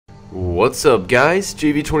What's up, guys?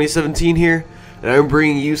 JV2017 here, and I'm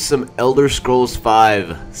bringing you some Elder Scrolls V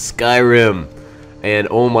Skyrim. And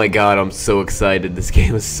oh my god, I'm so excited. This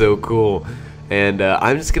game is so cool. And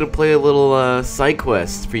I'm just gonna play a little side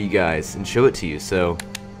quest for you guys and show it to you. So,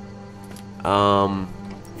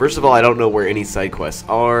 first of all, I don't know where any side quests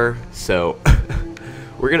are, so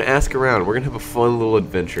we're gonna ask around. We're gonna have a fun little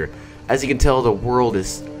adventure. As you can tell, the world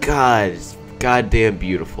is goddamn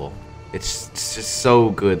beautiful. It's just so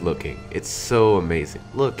good looking. It's so amazing.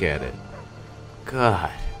 Look at it.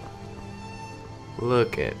 God.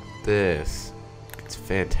 Look at this. It's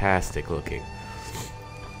fantastic looking.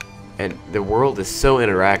 And the world is so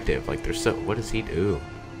interactive. Like, there's so... What does he do?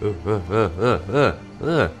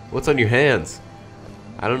 What's on your hands?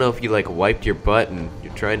 I don't know if you, like, wiped your butt and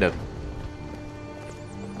you're trying to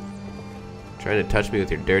touch me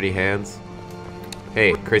with your dirty hands.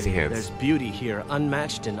 Hey, crazy hands. There's beauty here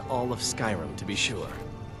unmatched in all of Skyrim, to be sure.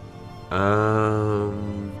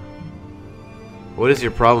 What is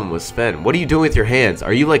your problem with Sven? What are you doing with your hands?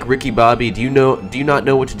 Are you like Ricky Bobby? Do you not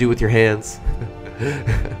know what to do with your hands?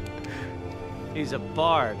 He's a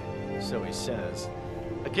bard, so he says.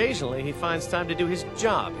 Occasionally, he finds time to do his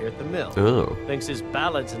job here at the mill. Oh. Thinks his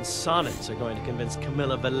ballads and sonnets are going to convince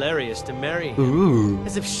Camilla Valerius to marry him. Ooh.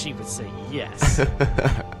 As if she would say yes.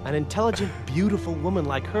 An intelligent, beautiful woman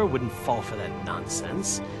like her wouldn't fall for that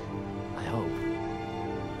nonsense. I hope.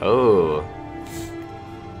 Oh.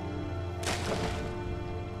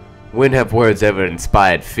 When have words ever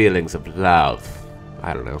inspired feelings of love?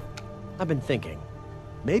 I don't know. I've been thinking.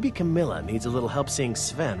 Maybe Camilla needs a little help seeing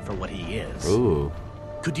Sven for what he is. Ooh.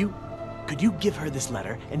 Could you give her this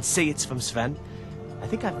letter and say it's from Sven? I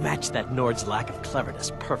think I've matched that Nord's lack of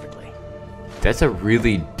cleverness perfectly. That's a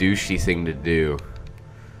really douchey thing to do.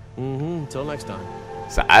 Until next time.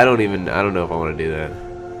 So I don't know if I want to do that.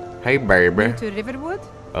 Hey, baby. To Riverwood?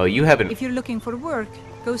 Oh, you haven't. If you're looking for work,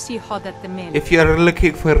 go see Hod at the mill. If you're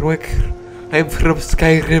looking for work, I'm from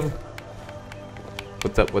Skyrim.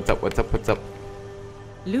 What's up? What's up? What's up? What's up?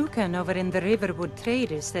 Lucan over in the Riverwood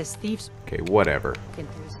Traders says thieves. Okay, whatever.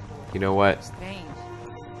 You know what? Strange.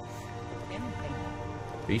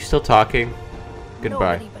 Are you still talking?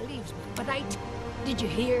 Goodbye. Nobody believes me, but did you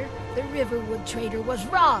hear? The Riverwood trader was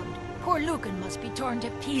robbed. Poor Lucan must be torn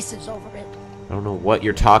to pieces over it. I don't know what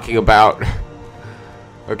you're talking about.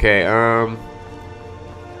 Okay,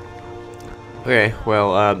 okay,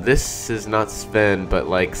 well, this is not Sven, but,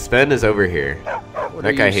 like, Sven is over here.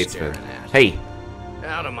 That guy hates Sven. Hey!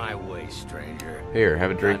 Out of my way, stranger. Here, have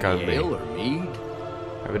a drink on me. Ale or mead?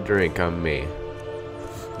 Have a drink on me.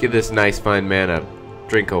 Give this nice fine man a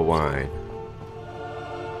drink of wine.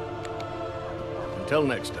 Until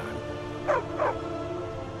next time.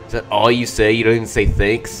 Is that all you say? You don't even say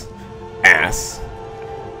thanks? Ass.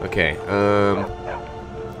 Okay,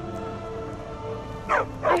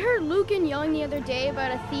 I heard Lucan yelling the other day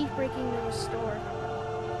about a thief breaking into a store.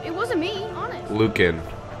 It wasn't me, honest. Lucan.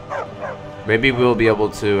 Maybe we'll be able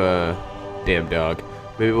to, damn dog.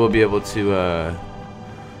 Maybe we'll be able to,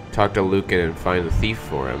 talk to Lucan and find the thief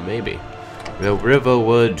for him, maybe. The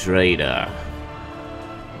Riverwood Trader.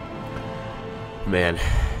 Man,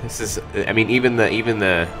 this is, I mean, even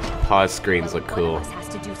the pause screens look cool. One of us has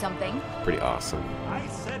to do something. Pretty awesome. I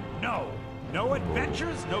said no. No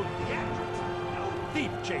adventures, no theatrics, no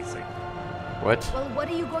thief chasing. What? Well, what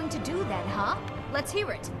are you going to do then, huh? Let's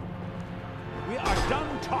hear it. We are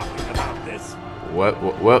done talking about this.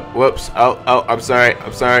 Whoops. Oh, I'm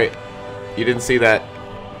sorry. You didn't see that.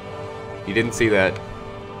 You didn't see that.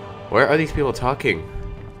 Where are these people talking?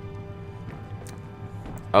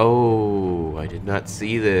 Oh, I did not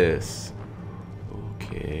see this.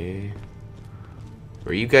 Okay.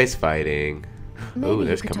 Where are you guys fighting? Maybe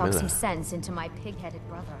there's you could Camilla. talk some sense into my pig-headed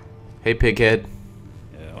brother. Hey, pighead.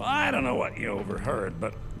 Well, I don't know what you overheard,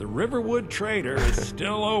 but the Riverwood Trader is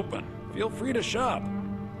still open. Feel free to shop.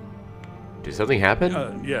 Did something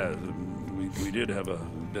happen? Yeah, we did have a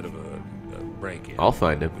bit of a break-in. I'll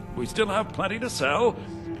find him. We still have plenty to sell.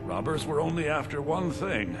 Robbers were only after one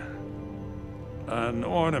thing. An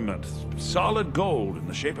ornament, solid gold in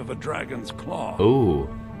the shape of a dragon's claw. Ooh.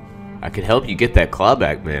 I could help you get that claw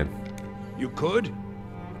back, man. You could?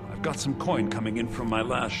 I've got some coin coming in from my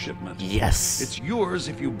last shipment. Yes. It's yours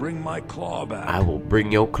if you bring my claw back. I will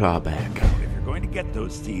bring your claw back. If you're going to get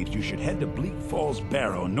those thieves, you should head to Bleak Falls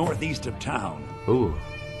Barrow, northeast of town. Ooh.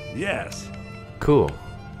 Yes. Cool.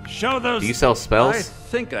 Show those... Do you sell spells? I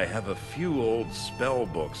think I have a few old spell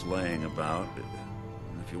books laying about.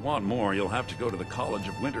 If you want more, you'll have to go to the College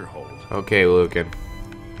of Winterhold. Okay, Lucan.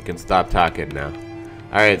 You can stop talking now.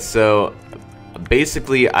 Alright, so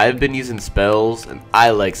basically I've been using spells and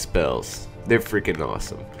I like spells. They're freaking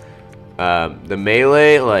awesome. The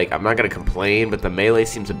melee, like, I'm not gonna complain, but the melee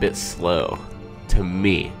seems a bit slow to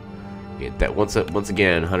me. That once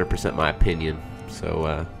again, 100% my opinion.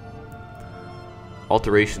 So,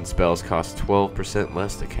 alteration spells cost 12%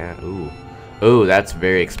 less to cast. Ooh, that's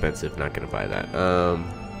very expensive. Not gonna buy that.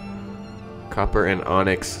 Copper and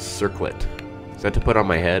onyx circlet. Is that to put on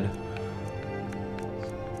my head?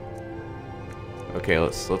 Okay,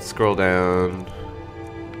 let's scroll down.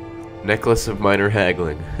 Necklace of minor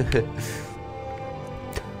haggling.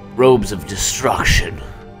 Robes of destruction.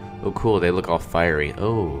 Oh, cool. They look all fiery.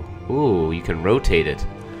 Oh, ooh, you can rotate it.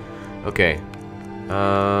 Okay.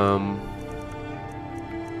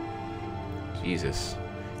 Jesus.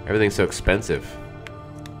 Everything's so expensive.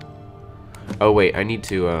 Oh, wait. I need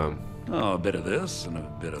to, Oh, a bit of this and a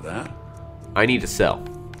bit of that. I need to sell.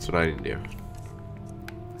 That's what I need to do.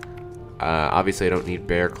 Obviously, I don't need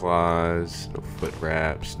bear claws, no foot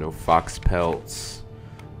wraps, no fox pelts,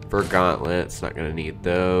 fur gauntlets. Not gonna need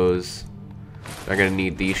those. Not gonna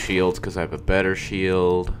need these shields because I have a better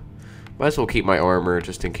shield. Might as well keep my armor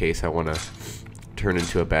just in case I want to turn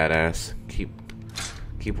into a badass.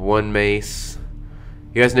 Keep one mace.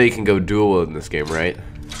 You guys know you can go dual in this game, right?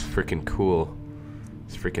 It's freaking cool.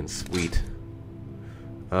 It's freaking sweet.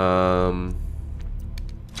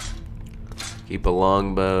 Keep a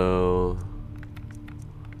longbow.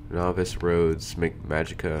 Novice Rhodes,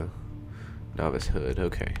 Magica, Novice Hood.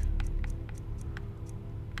 Okay.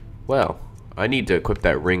 Well, I need to equip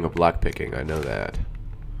that ring of lockpicking. I know that.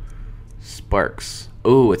 Sparks.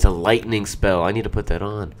 Ooh, it's a lightning spell. I need to put that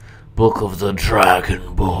on. Book of the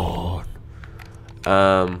Dragonborn.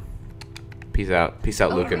 Peace out. Peace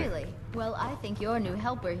out, Lucan. Really? Well, I think your new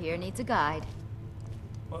helper here needs a guide.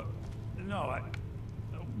 No,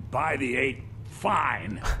 by the 8,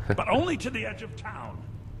 fine, but only to the edge of town.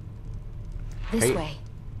 This way.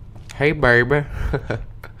 Hey, baby.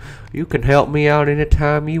 You can help me out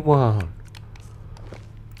anytime you want.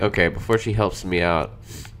 Okay, before she helps me out,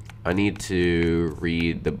 I need to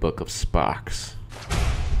read the Book of Sparks.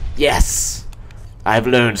 Yes! I've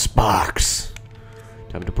learned Sparks.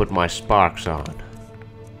 Time to put my sparks on.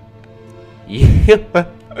 Yeah!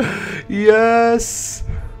 Yes!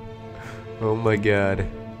 Oh my god.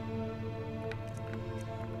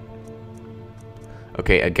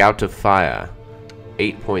 Okay, a gout of fire.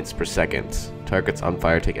 8 points per second. Targets on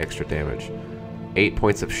fire take extra damage. 8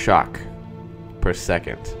 points of shock per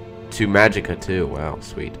second. 2 Magica too. Wow,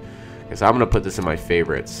 sweet. Okay, so I'm gonna put this in my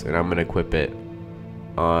favorites, and I'm gonna equip it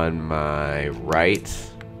on my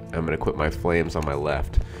right. I'm gonna equip my flames on my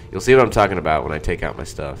left. You'll see what I'm talking about when I take out my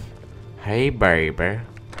stuff. Hey, baby.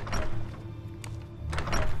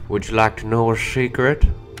 Would you like to know a secret?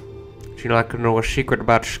 Would you like to know a secret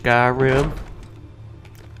about Skyrim?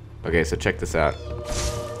 Okay, so check this out.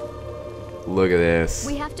 Look at this.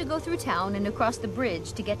 We have to go through town and across the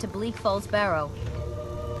bridge to get to Bleak Falls Barrow.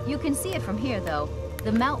 You can see it from here, though.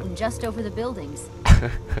 The mountain just over the buildings.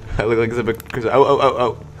 I look like a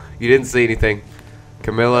oh. You didn't see anything.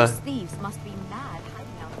 Camilla. Those thieves must be mad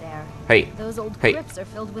hiding out there. Hey. Those old crypts are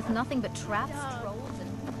filled with nothing but traps, trolls, and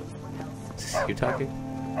what else. You talking?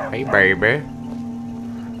 Hey, baby.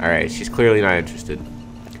 Alright, she's clearly not interested.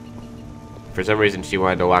 For some reason, she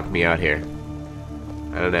wanted to lock me out here.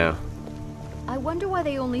 I don't know. I wonder why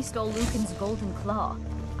they only stole Lucan's golden claw.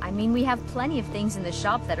 I mean, we have plenty of things in the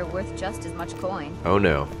shop that are worth just as much coin. Oh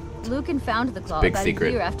no. Lucan found the claw about a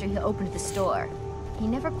year after he opened the store. He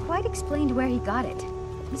never quite explained where he got it.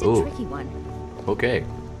 He's a tricky one. Okay.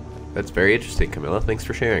 That's very interesting, Camilla. Thanks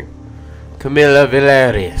for sharing. Camilla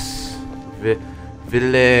Valerius.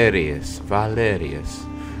 Valerius.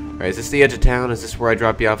 Alright, is this the edge of town? Is this where I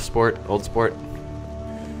drop you off, Old sport?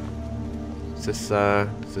 Is this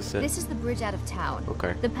it? This is the bridge out of town.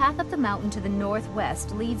 Okay. The path up the mountain to the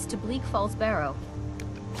northwest leads to Bleak Falls Barrow.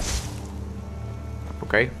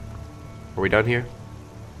 Okay. Are we done here?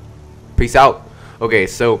 Peace out. Okay,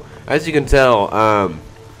 so as you can tell,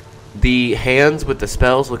 the hands with the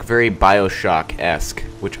spells look very Bioshock-esque,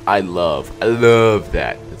 which I love. I love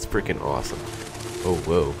that. It's freaking awesome. Oh,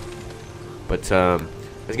 whoa. But as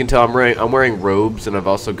you can tell, I'm wearing robes, and I've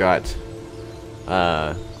also got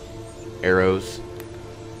arrows.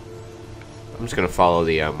 I'm just gonna follow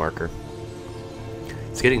the marker.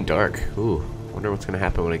 It's getting dark. Ooh, wonder what's gonna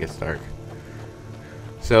happen when it gets dark.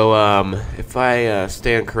 So if I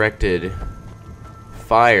stand corrected,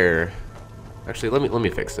 fire. Actually, let me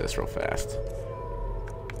fix this real fast.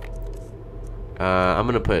 I'm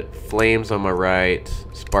gonna put flames on my right,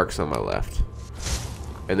 sparks on my left,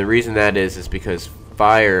 and the reason that is because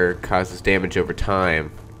fire causes damage over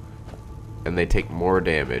time, and they take more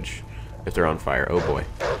damage if they're on fire. Oh boy.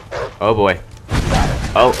 Oh boy.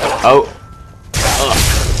 Oh, oh.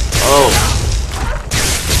 Oh.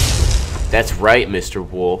 That's right, Mr.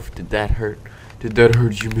 Wolf. Did that hurt? Did that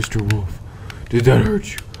hurt you, Mr. Wolf? Did that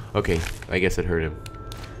hurt you? Okay, I guess it hurt him.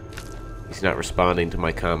 He's not responding to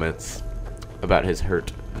my comments about his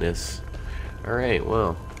hurtness. Alright,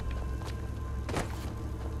 well.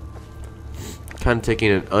 Kind of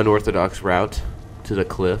taking an unorthodox route to the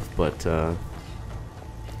cliff, but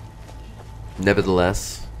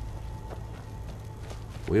nevertheless,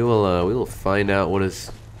 we will find out what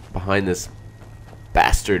is behind this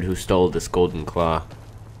bastard who stole this golden claw.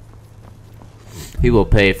 He will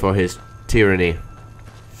pay for his tyranny,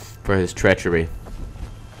 for his treachery.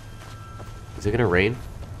 Is it gonna rain?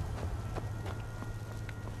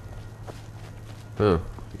 Huh.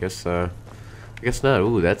 I guess not.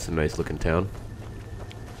 Ooh, that's a nice looking town.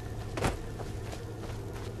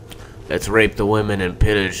 Let's rape the women and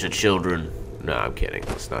pillage the children. No, I'm kidding.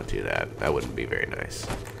 Let's not do that. That wouldn't be very nice.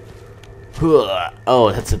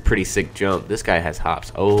 Oh, that's a pretty sick jump. This guy has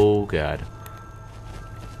hops. Oh, God.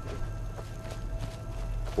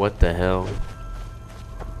 What the hell?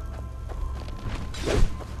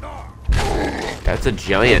 That's a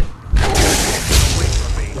giant.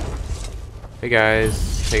 Hey,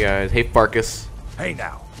 guys. Hey, guys. Hey, Farkas. Hey,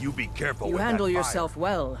 now. You be careful You with handle that yourself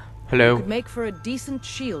well. Hello. You could make for a decent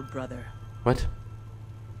shield, brother. What?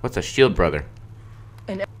 What's a shield brother?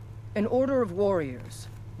 An order of warriors.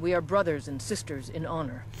 We are brothers and sisters in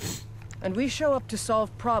honor. And we show up to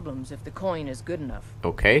solve problems if the coin is good enough.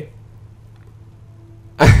 Okay.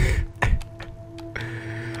 I'm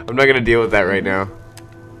not gonna deal with that right now.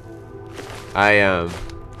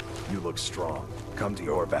 You look strong. Come to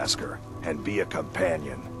your Vasker and be a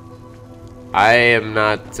companion. I am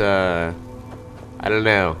not, I don't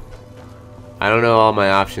know. I don't know all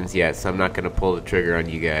my options yet, so I'm not gonna pull the trigger on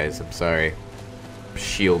you guys. I'm sorry.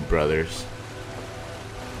 Shield brothers.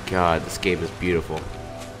 God, this game is beautiful.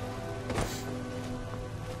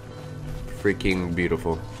 Freaking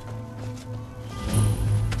beautiful.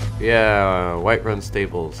 Yeah, Whiterun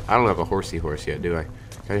Stables. I don't have a horsey horse yet, do I?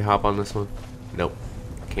 Can I hop on this one? Nope.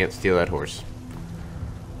 Can't steal that horse.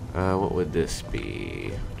 What would this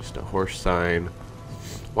be? Just a horse sign.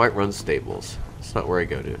 Whiterun Stables. That's not where I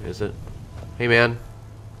go to, is it? Hey, man.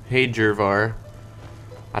 Hey, Jervar.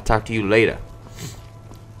 I'll talk to you later.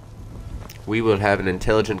 We will have an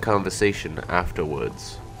intelligent conversation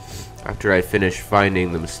afterwards. After I finish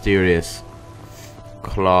finding the mysterious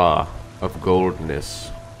claw of goldness.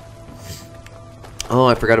 Oh,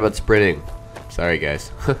 I forgot about sprinting. Sorry,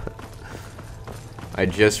 guys. I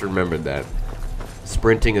just remembered that.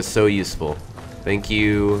 Sprinting is so useful. Thank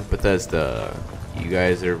you, Bethesda. You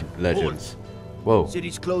guys are legends. Whoa.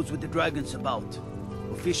 City's closed with the dragons about.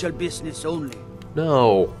 Official business only.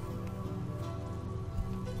 No.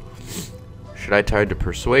 Should I try to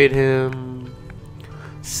persuade him?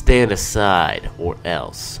 Stand aside, or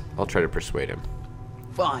else. I'll try to persuade him.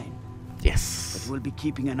 Fine. Yes. But we'll be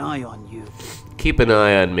keeping an eye on you. Keep an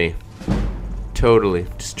eye on me. Totally.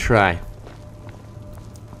 Just try.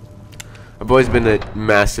 I've always been a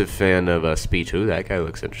massive fan of speech. Ooh, that guy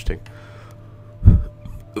looks interesting.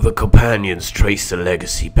 The companions trace the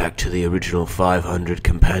legacy back to the original 500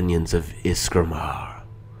 companions of Iskramor,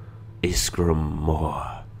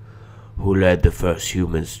 who led the first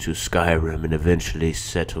humans to Skyrim and eventually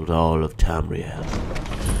settled all of Tamriel.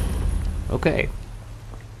 Okay.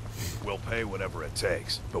 We'll pay whatever it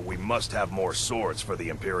takes, but we must have more swords for the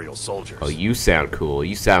Imperial soldiers. Oh, you sound cool.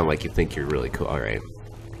 You sound like you think you're really cool. Alright.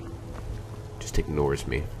 Just ignores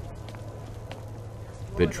me.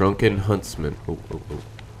 The Drunken Huntsman. Oh, oh, oh.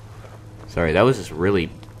 Sorry, that was just really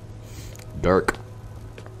dark.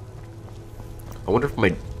 I wonder if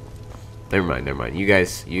my... Never mind. You guys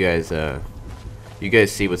see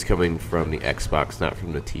what's coming from the Xbox, not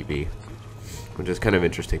from the TV. Which is kind of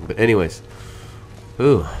interesting. But anyways.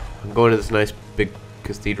 Ooh, I'm going to this nice big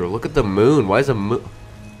cathedral. Look at the moon. Why is a moon?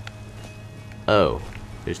 Oh,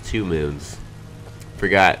 there's two moons.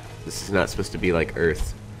 Forgot. This is not supposed to be like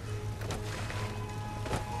Earth.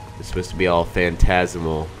 It's supposed to be all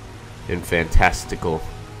phantasmal and fantastical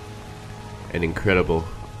and incredible.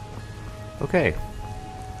 Okay.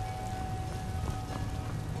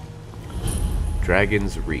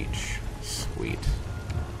 Dragon's Reach. Sweet.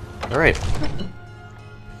 Alright.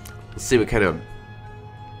 Let's see what kind of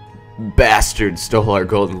bastard stole our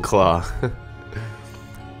golden claw.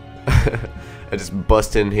 I just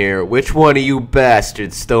bust in here. Which one of you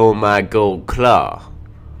bastards stole my gold claw?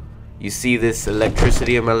 You see this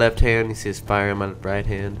electricity in my left hand? You see this fire in my right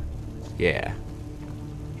hand? Yeah.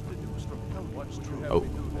 Oh,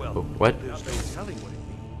 what?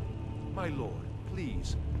 My lord,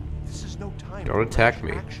 please. This is no time sign Don't of attack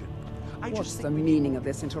me. action. What's the meaning of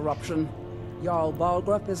this interruption? Jarl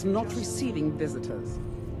Balgrup is not receiving visitors.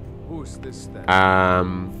 Who's this then? I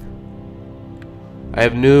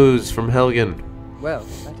have news from Helgen. Well,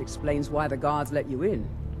 that explains why the guards let you in.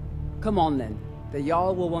 Come on then. The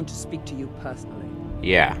Jarl will want to speak to you personally.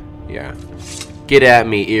 Yeah. Get at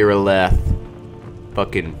me, Irileth.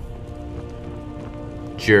 Fucking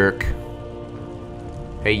jerk.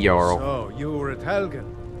 Hey, Jarl. So, you were at Helgen.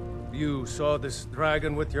 You saw this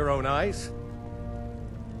dragon with your own eyes?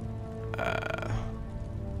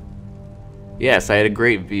 Yes, I had a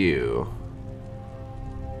great view.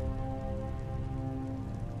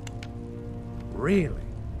 Really?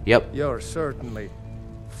 Yep. You're certainly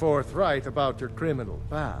forthright about your criminal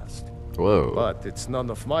past. Whoa. But it's none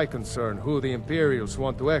of my concern who the Imperials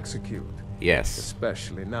want to execute. Yes.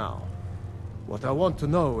 Especially now. What I want to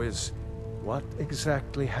know is, what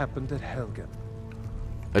exactly happened at Helgen?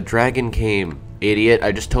 A dragon came. Idiot,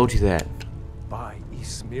 I just told you that. By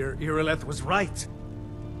Ismir, Irileth was right.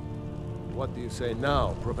 What do you say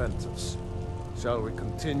now, Proventus? Shall we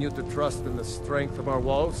continue to trust in the strength of our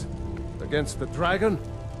walls? Against the dragon?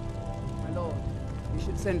 My lord, we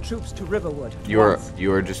should send troops to Riverwood. You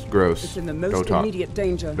are just gross. It's in the most Don't talk. immediate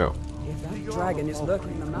danger. No. If that dragon is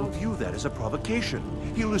lurking in the We'll mountain. view that as a provocation.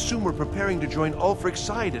 He'll assume we're preparing to join Ulfric's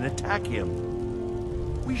side and attack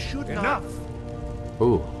him. We should not.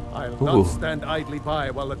 Ooh. I'll not stand idly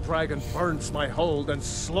by while the dragon burns my hold and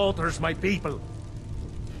slaughters my people.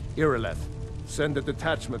 Irileth, send a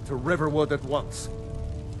detachment to Riverwood at once.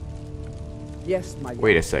 Yes, my lord.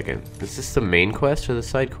 Wait a second. Is this the main quest or the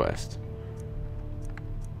side quest?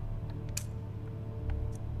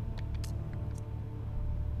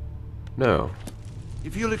 No.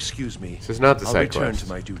 If you'll excuse me, This is not the I'll side return quest. to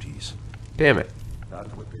my duties. Damn it.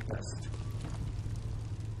 That would be best.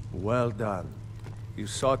 Well done. You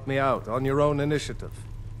sought me out on your own initiative.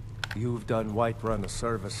 You've done Whiterun a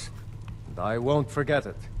service, and I won't forget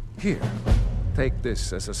it. Here, take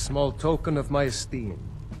this as a small token of my esteem.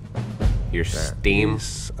 Your There steam?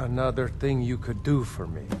 is another thing you could do for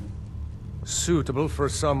me. Suitable for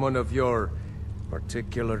someone of your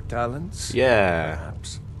particular talents? Yeah.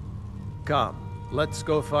 Perhaps. Come, let's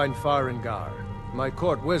go find Farengar, my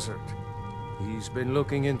court wizard. He's been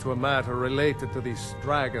looking into a matter related to these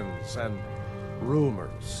dragons and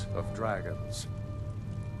rumors of dragons.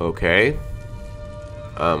 Okay.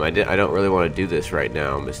 I don't really want to do this right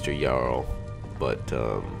now, Mr. Jarl, but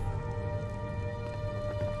I'll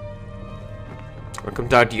come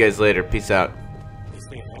talk to you guys later. Peace out.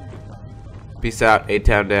 Peace out.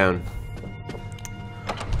 A-Town down.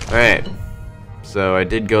 Alright. So I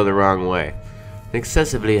did go the wrong way. An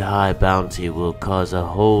excessively high bounty will cause a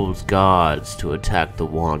hold's guards to attack the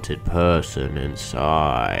wanted person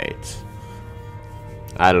inside.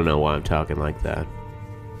 I don't know why I'm talking like that.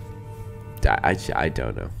 I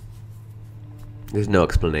don't know. There's no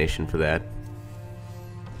explanation for that.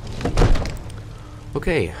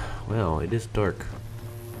 Okay, well, it is dark.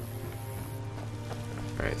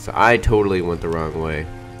 Alright, so I totally went the wrong way,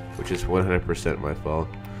 which is 100% my fault.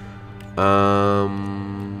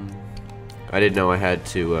 I didn't know I had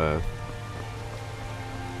to,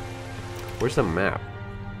 where's the map?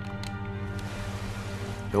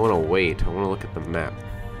 I don't want to wait, I want to look at the map.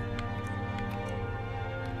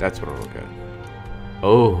 That's what I'm looking at.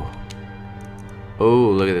 Oh. Oh,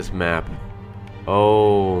 look at this map.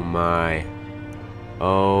 Oh my.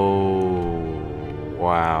 Oh.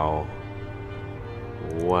 Wow.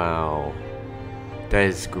 Wow. That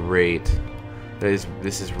is great. This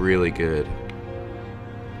is really good.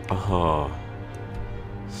 Oh.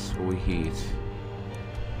 Sweet.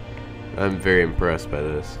 I'm very impressed by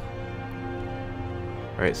this.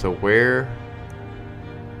 Alright, so where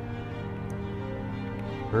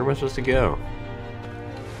am I supposed to go?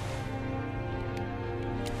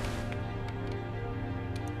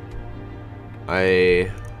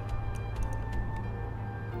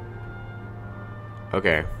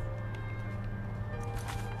 Okay.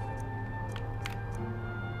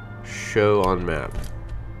 Show on map.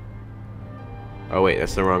 Oh wait,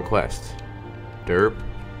 that's the wrong quest. Derp.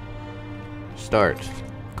 Start.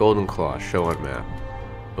 Golden Claw, show on map.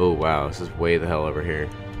 Oh wow, this is way the hell over here.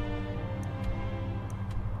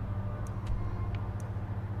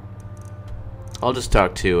 I'll just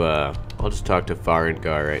talk to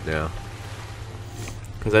Farengar right now.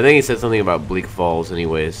 Cause I think he said something about Bleak Falls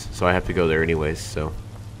anyways, so I have to go there anyways, so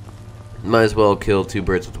might as well kill two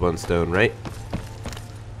birds with one stone, right?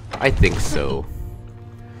 I think so.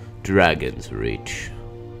 Dragon's Reach.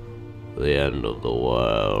 The end of the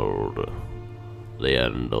world. The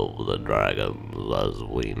end of the dragons as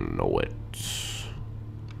we know it.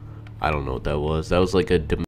 I don't know what that was. That was like a